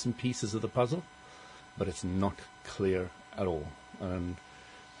bits and pieces of the puzzle, but it's not clear at all. And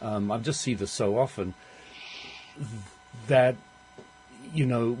I just see this so often that,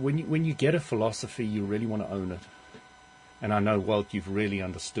 when you get a philosophy, you really want to own it. And I know, Walt, you've really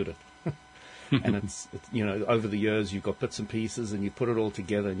understood it. And it's over the years, you've got bits and pieces and you put it all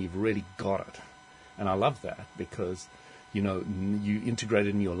together and you've really got it. And I love that because, you integrate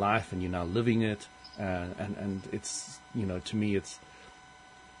it in your life and you're now living it. And it's, to me,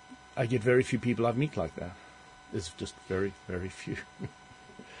 I get very few people I've met like that. There's just very, very few.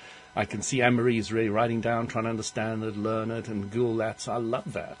 I can see Anne-Marie is really writing down, trying to understand it, learn it, and Google that. So I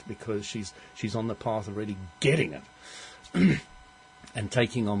love that because she's on the path of really getting it and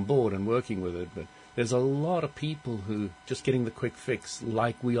taking on board and working with it. But there's a lot of people who just getting the quick fix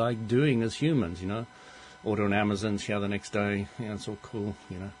like we are doing as humans, Order on Amazon, see how the next day, it's all cool,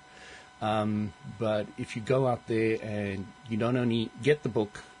 But if you go out there and you don't only get the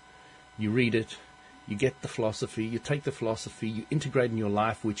book, you read it, you get the philosophy, you take the philosophy, you integrate in your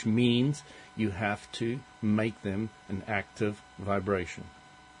life, which means you have to make them an active vibration.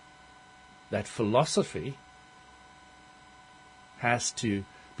 That philosophy has to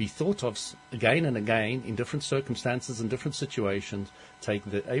be thought of again and again in different circumstances and different situations. Take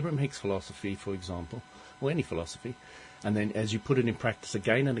the Abraham Hicks philosophy, for example, or any philosophy, and then as you put it in practice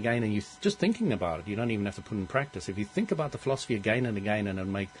again and again, and you're just thinking about it, you don't even have to put it in practice. If you think about the philosophy again and again, and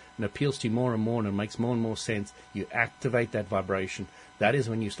it appeals to you more and more, and it makes more and more sense, you activate that vibration. That is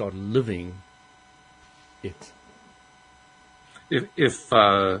when you start living it. If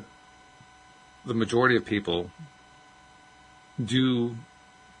the majority of people do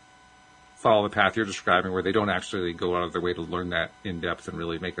follow the path you're describing, where they don't actually go out of their way to learn that in depth and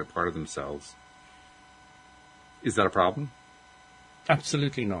really make it a part of themselves, is that a problem?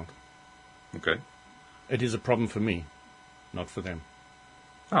 Absolutely not. Okay. It is a problem for me, not for them.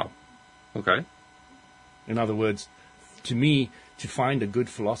 Oh, okay. In other words, to me, to find a good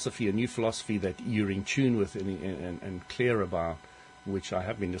philosophy, a new philosophy that you're in tune with and clear about, which I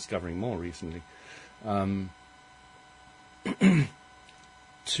have been discovering more recently,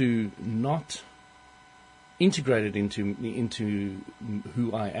 to not integrate it into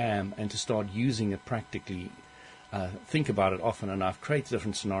who I am and to start using it practically, think about it often enough, create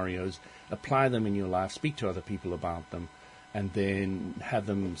different scenarios, apply them in your life, speak to other people about them, and then have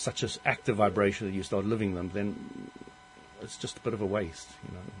them such as active vibration that you start living them, then it's just a bit of a waste.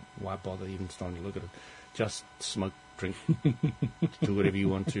 Why bother even starting to look at it? Just smoke, drink, do whatever you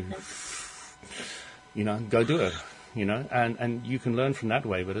want to. Go do it. And you can learn from that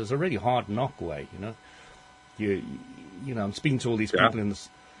way, but it's a really hard knock way. I'm speaking to all these people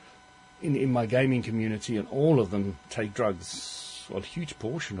in my gaming community, and all of them take drugs. Well, a huge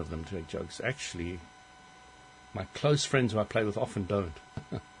portion of them take drugs. Actually, my close friends who I play with often don't.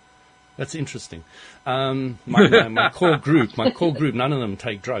 That's interesting. My core group, none of them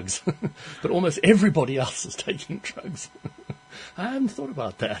take drugs, but almost everybody else is taking drugs. I haven't thought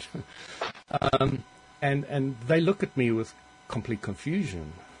about that. And they look at me with complete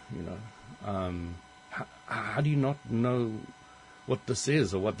confusion. How do you not know what this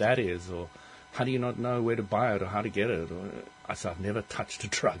is or what that is, or how do you not know where to buy it or how to get it? Or I said, I've never touched a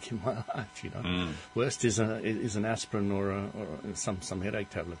drug in my life. Worst is an aspirin or some headache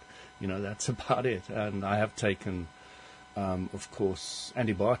tablet. That's about it. And I have taken, of course,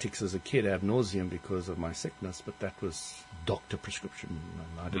 antibiotics as a kid ad nauseum because of my sickness, but that was doctor prescription.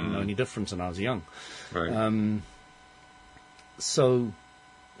 I didn't know any difference when I was young. Right. So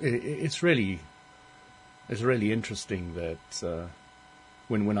it's really interesting that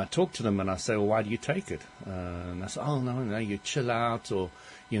when I talk to them and I say, well, why do you take it? And I say, oh, no, you chill out, or,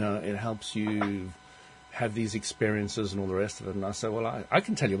 it helps you have these experiences and all the rest of it. And I say, well, I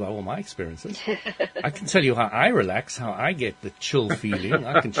can tell you about all my experiences. I can tell you how I relax, how I get the chill feeling.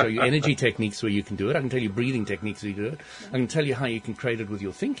 I can show you energy techniques where you can do it. I can tell you breathing techniques where you do it. I can tell you how you can create it with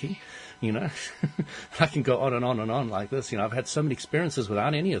your thinking. I can go on and on and on like this. I've had so many experiences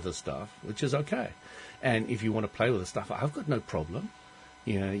without any of this stuff, which is okay. And if you want to play with the stuff, I've got no problem.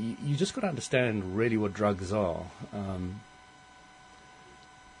 You just got to understand really what drugs are.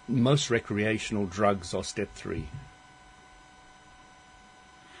 Most recreational drugs are step 3.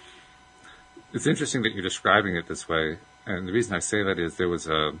 It's interesting that you're describing it this way. And the reason I say that is there was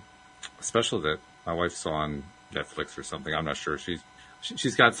a special that my wife saw on Netflix or something. I'm not sure.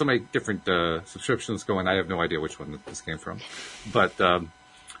 She's got so many different subscriptions going. I have no idea which one this came from. But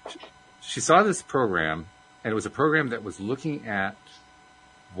she saw this program, and it was a program that was looking at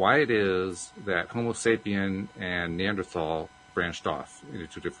why it is that Homo sapien and Neanderthal branched off into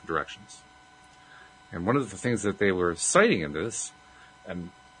 2 different directions. And one of the things that they were citing in this, and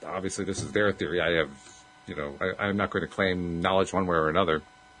obviously this is their theory, I'm not going to claim knowledge one way or another,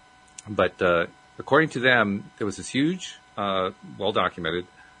 but according to them, there was this huge, well-documented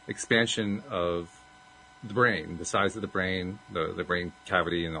expansion of the brain, the size of the brain brain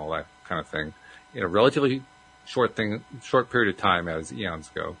cavity and all that kind of thing, in a relatively short period of time as eons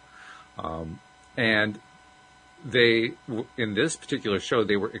go. And they, in this particular show,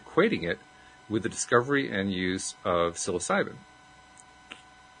 they were equating it with the discovery and use of psilocybin.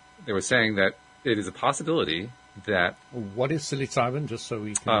 They were saying that it is a possibility that... What is psilocybin, just so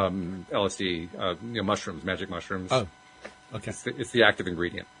we can... LSD, mushrooms, magic mushrooms. Oh, okay. It's the active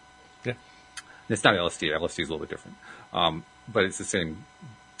ingredient. Yeah. It's not LSD. LSD is a little bit different. But it's the same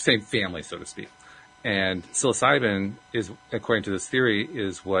family, so to speak. And psilocybin is, according to this theory,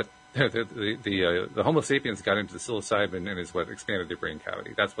 is what the Homo sapiens got into the psilocybin and is what expanded their brain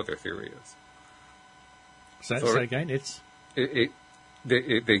cavity. That's what their theory is. Say again,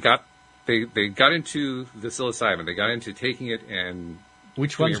 they got into the psilocybin. They got into taking it and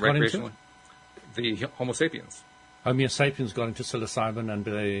which ones got into it? The Homo sapiens. Homo sapiens got into psilocybin and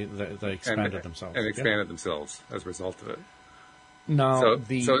they expanded themselves. And expanded themselves as a result of it. Now, so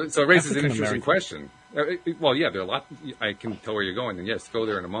it raises an interesting question. Well, yeah, there are a lot. I can tell where you're going, and yes, go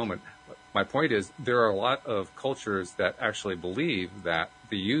there in a moment. But my point is, there are a lot of cultures that actually believe that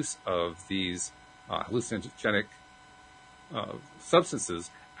the use of these hallucinogenic substances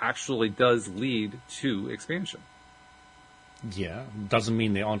actually does lead to expansion. Yeah, doesn't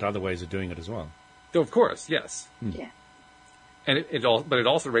mean there aren't other ways of doing it as well. Though, of course, yes. Yeah. And it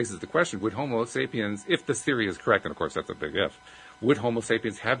also raises the question: would Homo sapiens, if this theory is correct, and of course that's a big if, would Homo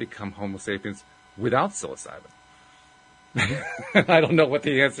sapiens have become Homo sapiens without psilocybin? I don't know what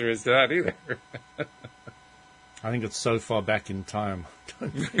the answer is to that either. I think it's so far back in time. I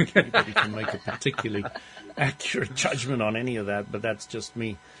don't think anybody can make a particularly accurate judgment on any of that, but that's just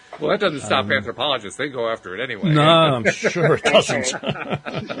me. Well, that doesn't stop anthropologists. They go after it anyway. No, I'm sure it doesn't.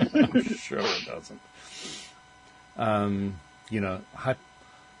 I'm sure it doesn't.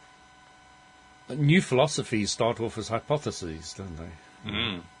 New philosophies start off as hypotheses, don't they?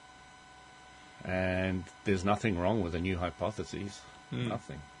 Mm. And there's nothing wrong with a new hypothesis.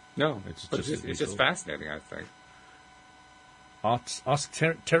 Nothing. No, it's just fascinating, I think. Ask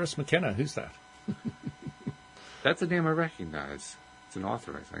Terence McKenna. Who's that? That's a name I recognize. It's an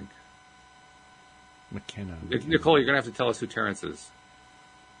author, I think. McKenna. Nicole, you're going to have to tell us who Terence is.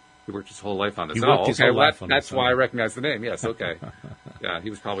 He worked his whole life on this. He worked his whole life on this. That's why I recognize the name. Yes, okay. Yeah, he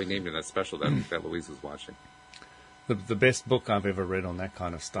was probably named in that special that Louise was watching. The best book I've ever read on that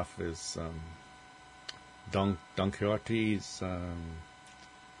kind of stuff is Don Quixote's.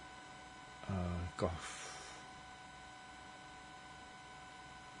 Gosh.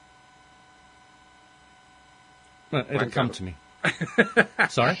 No, it'll come to me.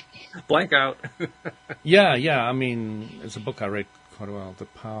 Sorry? Blank out. Yeah. I mean, it's a book I read quite a while. The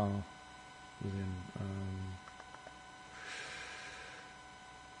Power Within.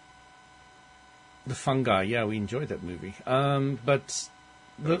 The Fungi. Yeah, we enjoyed that movie. But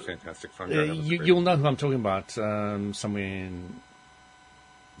Fantastic Fungi. You'll know who I'm talking about. Somewhere in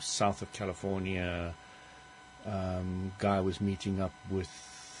south of California, guy was meeting up with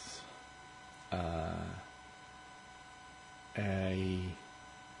a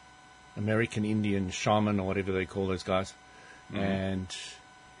American Indian shaman or whatever they call those guys, and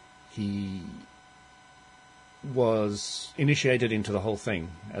he was initiated into the whole thing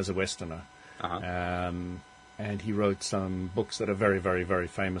as a Westerner. And he wrote some books that are very, very, very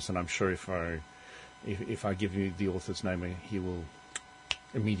famous, and I'm sure if I give you the author's name, he will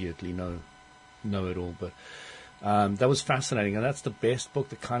immediately know it all. But that was fascinating, and that's the best book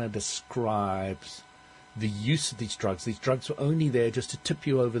that kind of describes the use of these drugs. These drugs were only there just to tip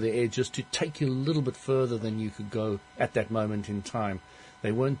you over the edge, just to take you a little bit further than you could go at that moment in time.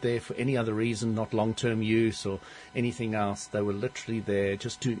 They weren't there for any other reason, not long-term use or anything else. They were literally there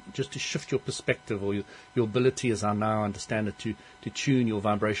just to shift your perspective or your ability, as I now understand it, to tune your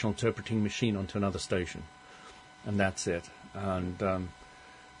vibrational interpreting machine onto another station. And that's it. And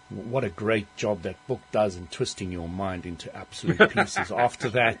what a great job that book does in twisting your mind into absolute pieces. After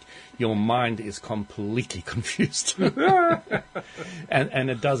that, your mind is completely confused. and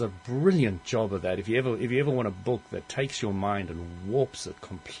it does a brilliant job of that. If you ever want a book that takes your mind and warps it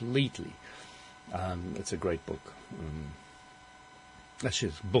completely, it's a great book. That's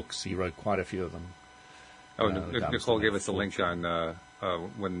just books. He wrote quite a few of them. Nicole gave us a link on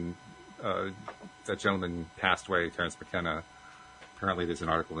when that gentleman passed away, Terence McKenna. Apparently there's an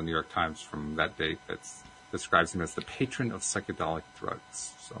article in the New York Times from that date that describes him as the patron of psychedelic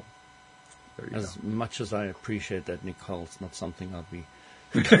drugs. So there you go. As much as I appreciate that, Nicole, it's not something I'll be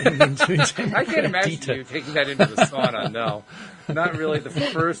going into. I can't imagine you taking that into the sauna. No, not really the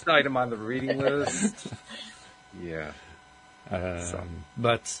first item on the reading list. Yeah.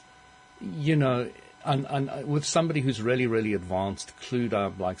 But, with somebody who's really, really advanced, clued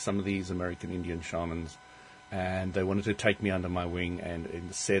up, like some of these American Indian shamans, and they wanted to take me under my wing and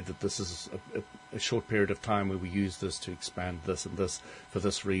said that this is a short period of time where we use this to expand this and this for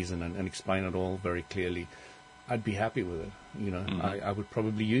this reason and explain it all very clearly, I'd be happy with it. I would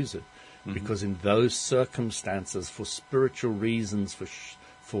probably use it because in those circumstances, for spiritual reasons,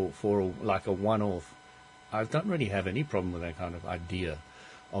 for like a one-off, I don't really have any problem with that kind of idea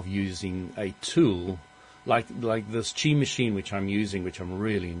of using a tool like this chi machine, which I'm using, which I'm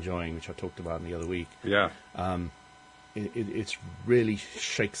really enjoying, which I talked about the other week. Yeah. It really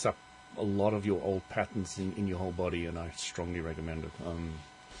shakes up a lot of your old patterns in your whole body, and I strongly recommend it.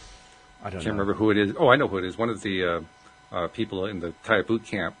 I can't remember who it is. Oh, I know who it is. One of the people in the Thai boot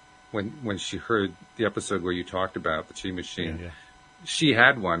camp, when she heard the episode where you talked about the chi machine, she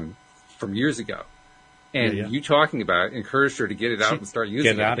had one from years ago. And you talking about it encouraged her to get it out and start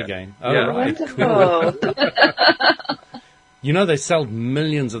using it. Get it out again. Oh, yeah. right. Cool. They sold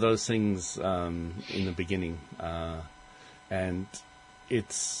millions of those things in the beginning. And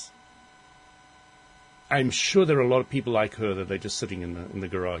I'm sure there are a lot of people like her that they're just sitting in the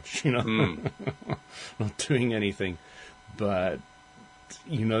garage, not doing anything. But,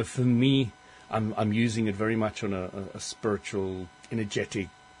 for me, I'm using it very much on a spiritual, energetic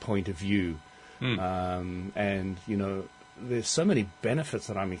point of view. And, there's so many benefits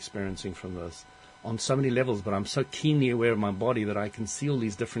that I'm experiencing from this on so many levels, but I'm so keenly aware of my body that I can see all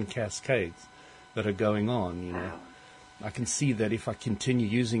these different cascades that are going on, I can see that if I continue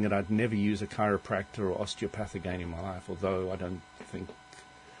using it, I'd never use a chiropractor or osteopath again in my life, although I don't think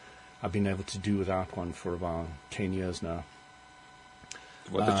I've been able to do without one for about 10 years now.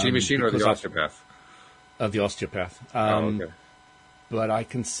 What, the chi machine or the osteopath? The osteopath. Okay. But I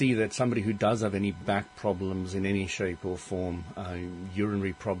can see that somebody who does have any back problems in any shape or form,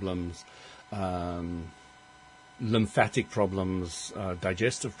 urinary problems, lymphatic problems,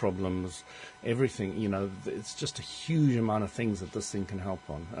 digestive problems, everything, it's just a huge amount of things that this thing can help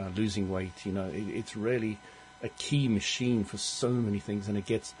on. Losing weight, it's really a key machine for so many things, and it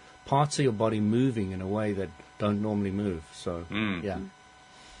gets parts of your body moving in a way that don't normally move. So, yeah.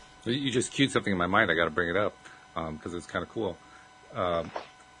 You just cued something in my mind. I got to bring it up because it's kind of cool.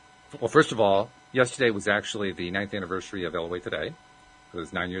 Well, first of all, yesterday was actually the 9th anniversary of LOA Today. It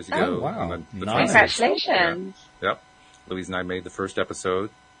was 9 years ago. Oh, wow. Nice. Congratulations. Yeah. Yep. Louise and I made the first episode.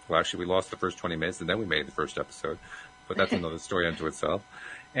 Well, actually, we lost the first 20 minutes, and then we made the first episode. But that's another story unto itself.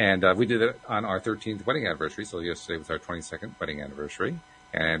 And we did it on our 13th wedding anniversary. So yesterday was our 22nd wedding anniversary.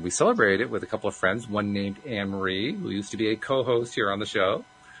 And we celebrated with a couple of friends, one named Anne-Marie, who used to be a co-host here on the show,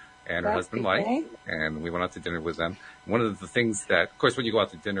 and her husband Mike. And we went out to dinner with them. One of the things that, of course, when you go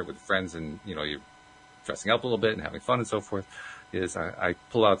out to dinner with friends and, you're dressing up a little bit and having fun and so forth, is I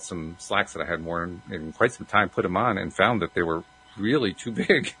pull out some slacks that I had worn in quite some time, put them on, and found that they were really too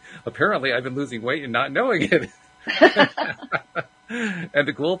big. Apparently, I've been losing weight and not knowing it. And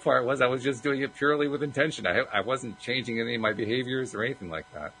the cool part was I was just doing it purely with intention. I wasn't changing any of my behaviors or anything like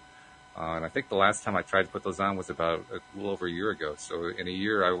that. And I think the last time I tried to put those on was about a little over a year ago. So in a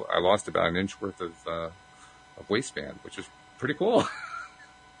year, I lost about an inch worth of waistband, which is pretty cool.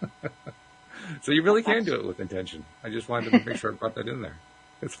 So you really can do it with intention. I just wanted to make sure I brought that in there.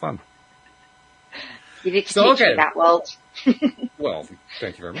 It's fun. You need to teach me that, Walt. Well,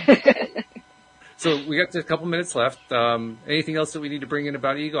 thank you very much. So we got just a couple minutes left. Anything else that we need to bring in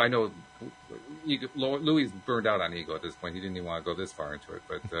about ego? I know Louis is burned out on ego at this point. He didn't even want to go this far into it.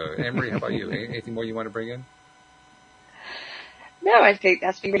 But Anne-Marie, how about you? Anything more you want to bring in? No, I think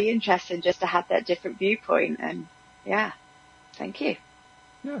that's been really interesting just to have that different viewpoint. And yeah, thank you.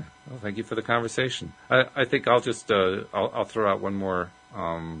 Yeah, well, thank you for the conversation. I think I'll just I'll throw out one more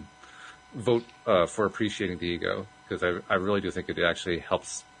vote for appreciating the ego, because I really do think it actually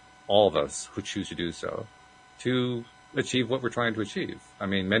helps all of us who choose to do so to achieve what we're trying to achieve. I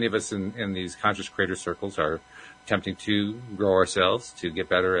mean, many of us in these conscious creator circles are attempting to grow ourselves, to get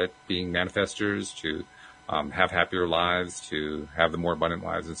better at being manifestors, to have happier lives, to have the more abundant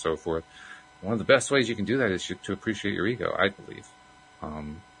lives, and so forth. One of the best ways you can do that is to appreciate your ego, I believe.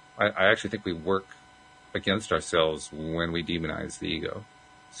 I actually think we work against ourselves when we demonize the ego.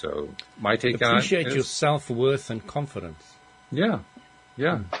 So my take on it is... Appreciate your self-worth and confidence. Yeah.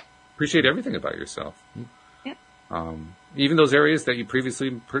 Appreciate everything about yourself. Yep. Even those areas that you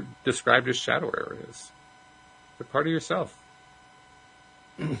previously described as shadow areas. They're part of yourself.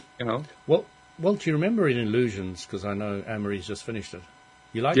 Well, do you remember in Illusions? Because I know Anne-Marie's just finished it.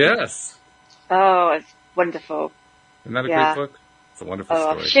 You like it? Yes. Oh, it's wonderful. Isn't that a great book? It's a wonderful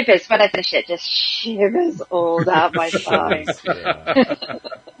story. Shivers. When I finish it, just shivers all down my spine.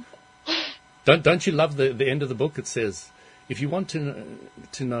 Don't you love the end of the book? It says, if you want to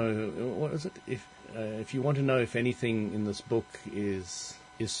know, what is it? If you want to know if anything in this book everything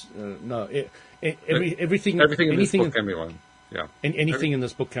in this book can be wrong. Yeah. Anything in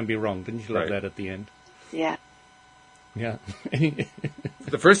this book can be wrong. Didn't you love that at the end? Yeah. Yeah.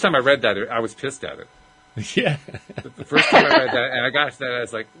 The first time I read that, I was pissed at it. Yeah. The first time I read that, and I got to that, I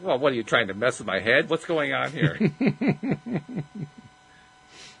was like, well, what are you trying to mess with my head? What's going on here?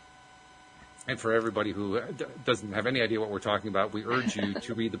 And for everybody who doesn't have any idea what we're talking about, we urge you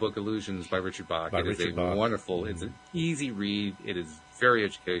to read the book Illusions by Richard Bach. It is wonderful, it's an easy read. It is very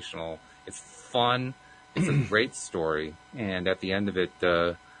educational. It's fun. It's a great story. And at the end of it,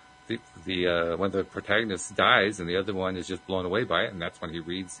 one of the protagonists dies and the other one is just blown away by it. And that's when he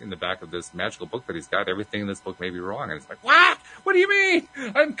reads in the back of this magical book that he's got everything in this book may be wrong. And it's like, what? What do you mean?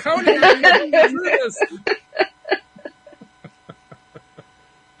 I'm counting on you through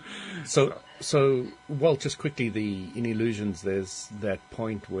this. So, well, just quickly, in Illusions, there's that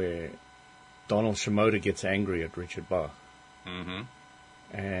point where Donald Shimoda gets angry at Richard Bach. Mm-hmm.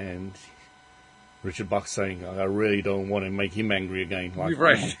 And Richard Bach's saying, I really don't want to make him angry again. Like,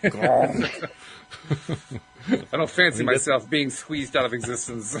 right. Oh, God. I don't fancy myself being squeezed out of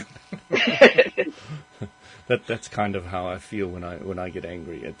existence. That's kind of how I feel when I get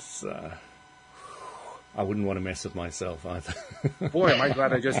angry. It's I wouldn't want to mess with myself either. Boy, am I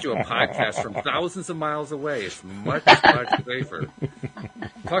glad I just do a podcast from thousands of miles away. It's much, much safer.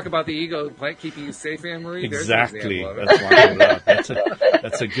 Talk about the ego keeping you safe, Anne-Marie. Exactly. That's what I'm about. That's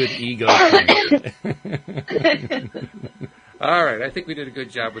a good ego thing. All right. I think we did a good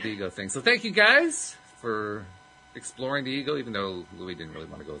job with the ego thing. So thank you guys for exploring the ego, even though Louis didn't really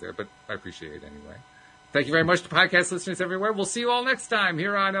want to go there, but I appreciate it anyway. Thank you very much to podcast listeners everywhere. We'll see you all next time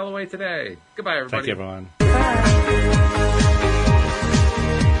here on LOA Today. Goodbye, everybody. Thank you, everyone. Bye.